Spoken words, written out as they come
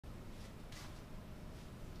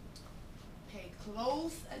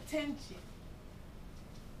close attention.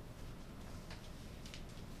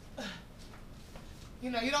 You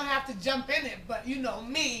know, you don't have to jump in it, but you know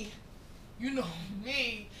me.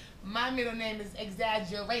 My middle name is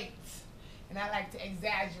Exaggerate, and I like to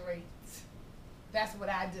exaggerate. That's what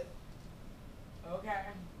I do. Okay?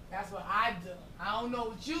 That's what I do. I don't know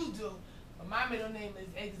what you do, but my middle name is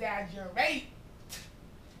Exaggerate.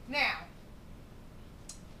 Now,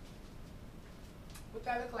 what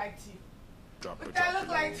that look like to you? What that look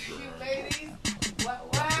like to you, ladies? What?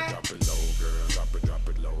 Drop it low, girl. Drop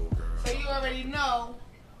it low, girl. So you already know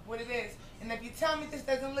what it is. And if you tell me this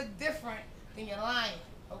doesn't look different, then you're lying.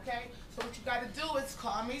 Okay? So what you got to do is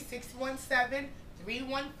call me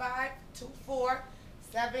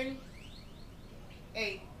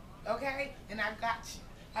 617-315-2478. Okay? And I got you.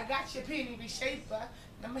 I got your penny reshaper,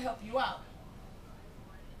 and I'm going to help you out.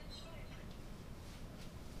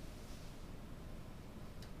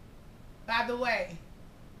 By the way,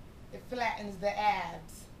 it flattens the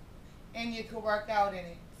abs, and you can work out in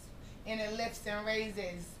it. And it lifts and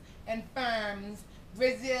raises and firms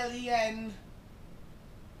Brazilian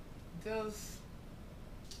dos.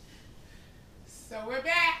 So we're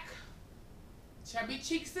back, chubby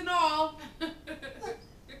cheeks and all.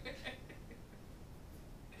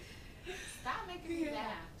 Stop making me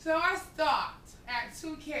laugh. So I stopped at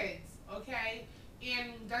 2 kids, okay?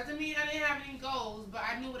 And doesn't mean I didn't have any goals, but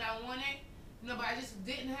I knew what I wanted. You know, but I just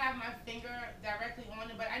didn't have my finger directly on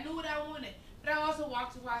it, but I knew what I wanted. But I also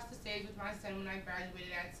walked across the stage with my son when I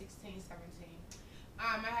graduated at 16, 17.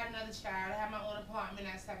 I had another child. I had my own apartment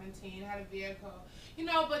at 17. I had a vehicle. You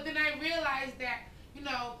know, but then I realized that, you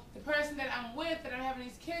know, the person that I'm with, that I'm having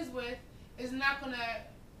these kids with, is not going to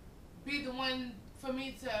be the one for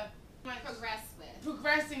me to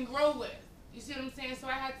progress and grow with. You see what I'm saying? So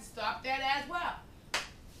I had to stop that as well.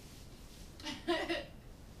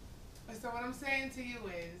 So what I'm saying to you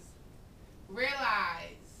is,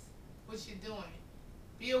 realize what you're doing.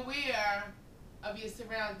 Be aware of your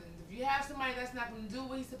surroundings. If you have somebody that's not going to do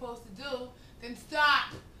what he's supposed to do, then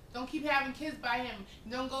stop. Don't keep having kids by him.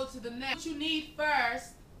 Don't go to the next. What you need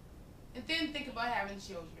first, and then think about having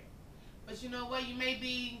children. But you know what? You may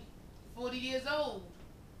be 40 years old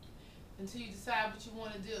until you decide what you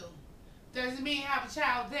want to do. Doesn't mean you have a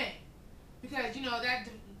child then. Because, you know, that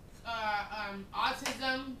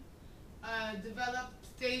autism, developed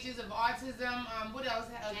stages of autism, what else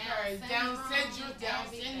occurs? Down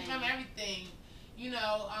syndrome, everything. You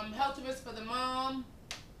know, health risks for the mom.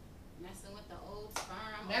 Messing with the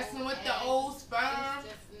old sperm.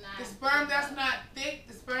 The sperm that's not thick.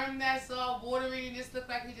 The sperm that's all watery and just look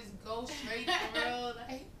like it just goes straight through.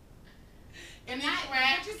 And then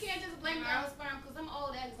but you can't just blame girl sperm because them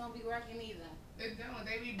old eggs don't be working either. They don't.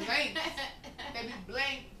 They be blank. They be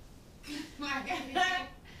blank.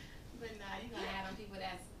 But nah, you gonna have them people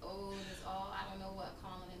that's old as all I don't know what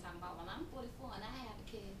calling and talking about. Well, I'm 44 and I have a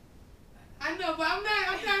kid. I know, but I'm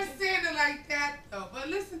not saying it like that though. But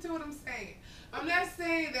listen to what I'm saying. I'm not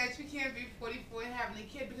saying that you can't be 44 and having a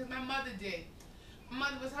kid because my mother did. My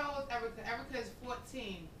mother was, how old is Erica? Erica is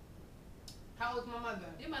 14. How old is my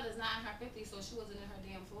mother? Your mother's not in her 50s, so she wasn't in her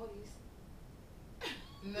damn 40s.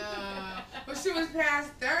 No, but she was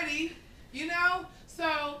past 30. You know.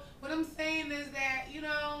 So what I'm saying is that you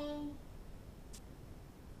know,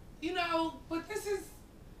 but this is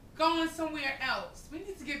going somewhere else. We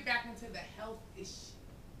need to get back into the health issue,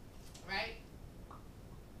 right?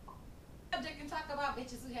 They can talk about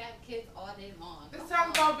bitches who have kids all day long. Let's talk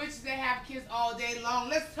about bitches that have kids all day long.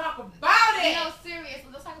 Let's talk about it. No, seriously.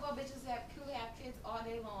 Let's talk about bitches who have kids all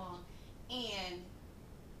day long and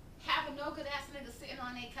have a no good ass nigga sitting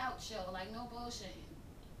on their couch show, like no bullshit.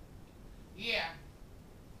 Yeah.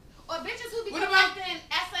 Or bitches who be collecting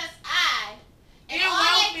SSI and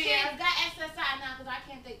all their kids got SSI now because I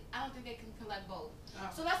don't think they can collect both. Oh.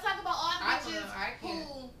 So let's talk about all the bitches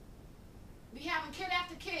who be having kid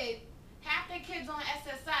after kid, half their kids on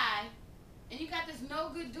SSI, and you got this no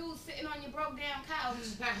good dude sitting on your broke down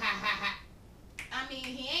couch. I mean,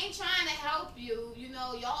 he ain't trying to help you. You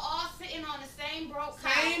know, y'all all sitting on the same broke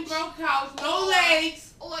couch. No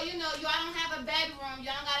legs. Or, you know, y'all don't have a bedroom.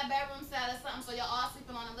 Y'all don't got a bedroom set or something, so y'all all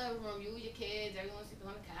sleeping on the living room. You, your kids, everyone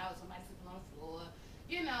sleeping on the couch, somebody sleeping on the floor.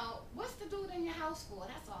 You know, what's the dude in your house for?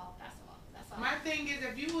 That's all. My thing is,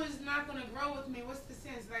 if you was not going to grow with me, what's the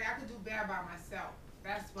sense? Like, I could do bad by myself.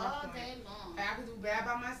 That's my point. All day long. I could do bad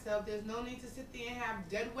by myself. There's no need to sit there and have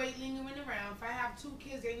dead weight lingering around. If I have 2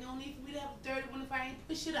 kids, ain't no need for me to have a third one if I ain't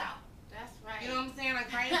push it out. That's right. You know what I'm saying? Like,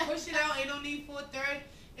 if I ain't push it out, ain't no need for a third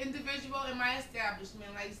individual in my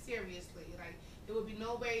establishment. Like, seriously. Like, there would be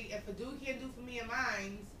no way, if a dude can't do for me and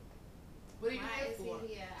mine, what are you here for?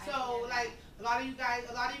 So, like, a A lot of you guys,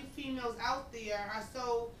 a lot of you females out there are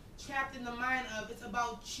so trapped in the mind of it's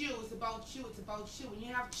about you, it's about you, it's about you. When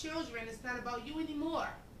you have children, it's not about you anymore.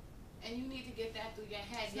 And you need to get that through your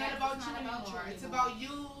head. It's not about you anymore. It's about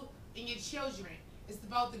you and your children. It's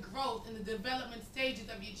about the growth and the development stages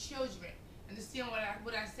of your children. Understand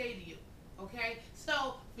what I say to you, okay?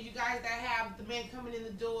 So, for you guys that have the man coming in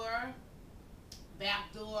the door,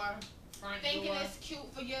 back door, front thinking door. It's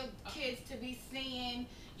cute for your kids to be seeing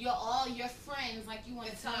all your friends, like you want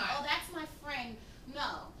to tell them, oh, that's my friend.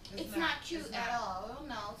 No, it's not cute at all. Oh,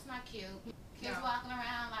 no, it's not cute. Kids walking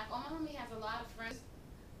around like, oh, my mommy has a lot of friends.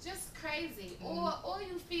 Just crazy. Or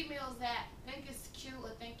you females that think it's cute or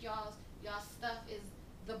think y'all stuff is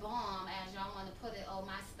the bomb, as y'all want to put it. Oh,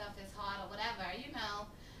 my stuff is hard or whatever. You know,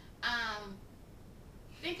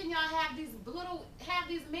 thinking y'all have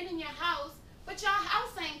these men in your house, but y'all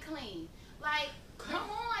house ain't clean. Like, come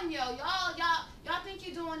on, yo, y'all think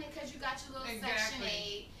you're doing it because you got your little Section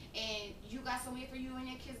 8 and you got somewhere for you and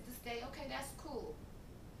your kids to stay. Okay, that's cool.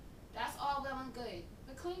 That's all well and good,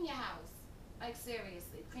 but clean your house. Like,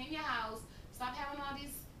 seriously, clean your house. Stop having all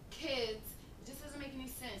these kids. It just doesn't make any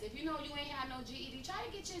sense. If you know you ain't had no GED, try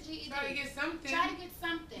to get your GED. Try to get something. Try to get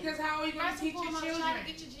something. Because how are you going to teach your children? Try to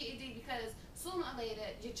get your GED because sooner or later,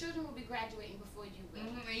 your children will be graduating before you will.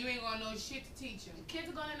 And you ain't going to know shit to teach them. The kids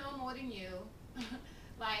are going to know more than you.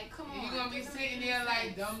 Like, come on. You're going to be sitting there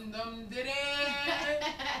like, dum-dum-da-da.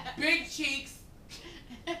 Big cheeks.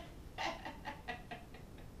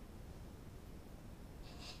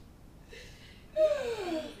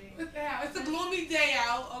 What the hell? It's a gloomy day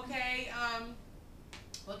out, okay?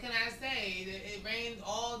 What can I say? It rained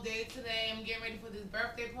all day today. I'm getting ready for this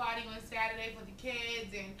birthday party on Saturday for the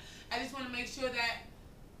kids, and I just want to make sure that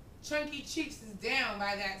Chunky Cheeks is down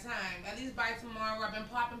by that time. At least by tomorrow. I've been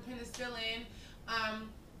popping penicillin.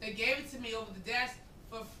 They gave it to me over the desk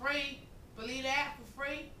for free. Believe that? For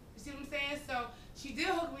free? You see what I'm saying? So she did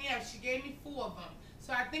hook me up. She gave me 4 of them.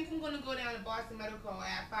 So I think I'm going to go down to Boston Medical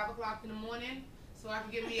at 5 o'clock in the morning so I can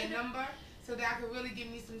get me a number so that I can really give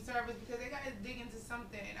me some service because they got to dig into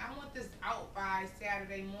something. And I want this out by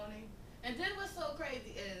Saturday morning. And then what's so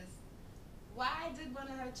crazy is, why did one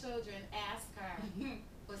of her children ask her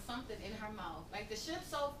for something in her mouth? Like, the shit's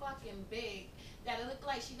so fucking big that it looked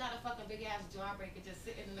like she got a fucking big ass jawbreaker just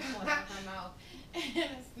sitting in the corner of her mouth.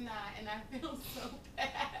 And it's not, and I feel so bad.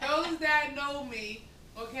 Those that know me,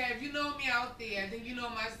 okay, if you know me out there, then you know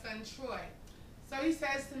my son Troy. So he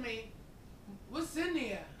says to me, what's in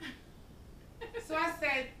there? So I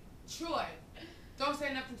said, Troy, don't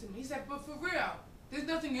say nothing to me. He said, but for real, there's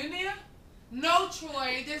nothing in there? No,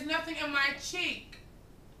 Troy, there's nothing in my cheek.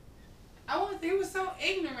 He was so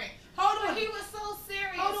ignorant. Hold on. He was so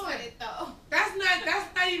serious with it, though. That's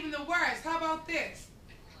not even the worst. How about this?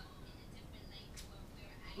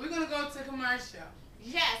 We're going to go to commercial.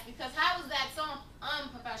 Yes, because how was that so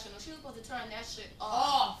unprofessional? She was supposed to turn that shit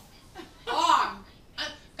off.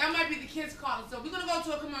 That might be the kids calling. So we're going to go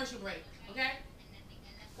to a commercial break, okay?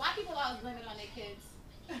 Why people always blame it on their kids?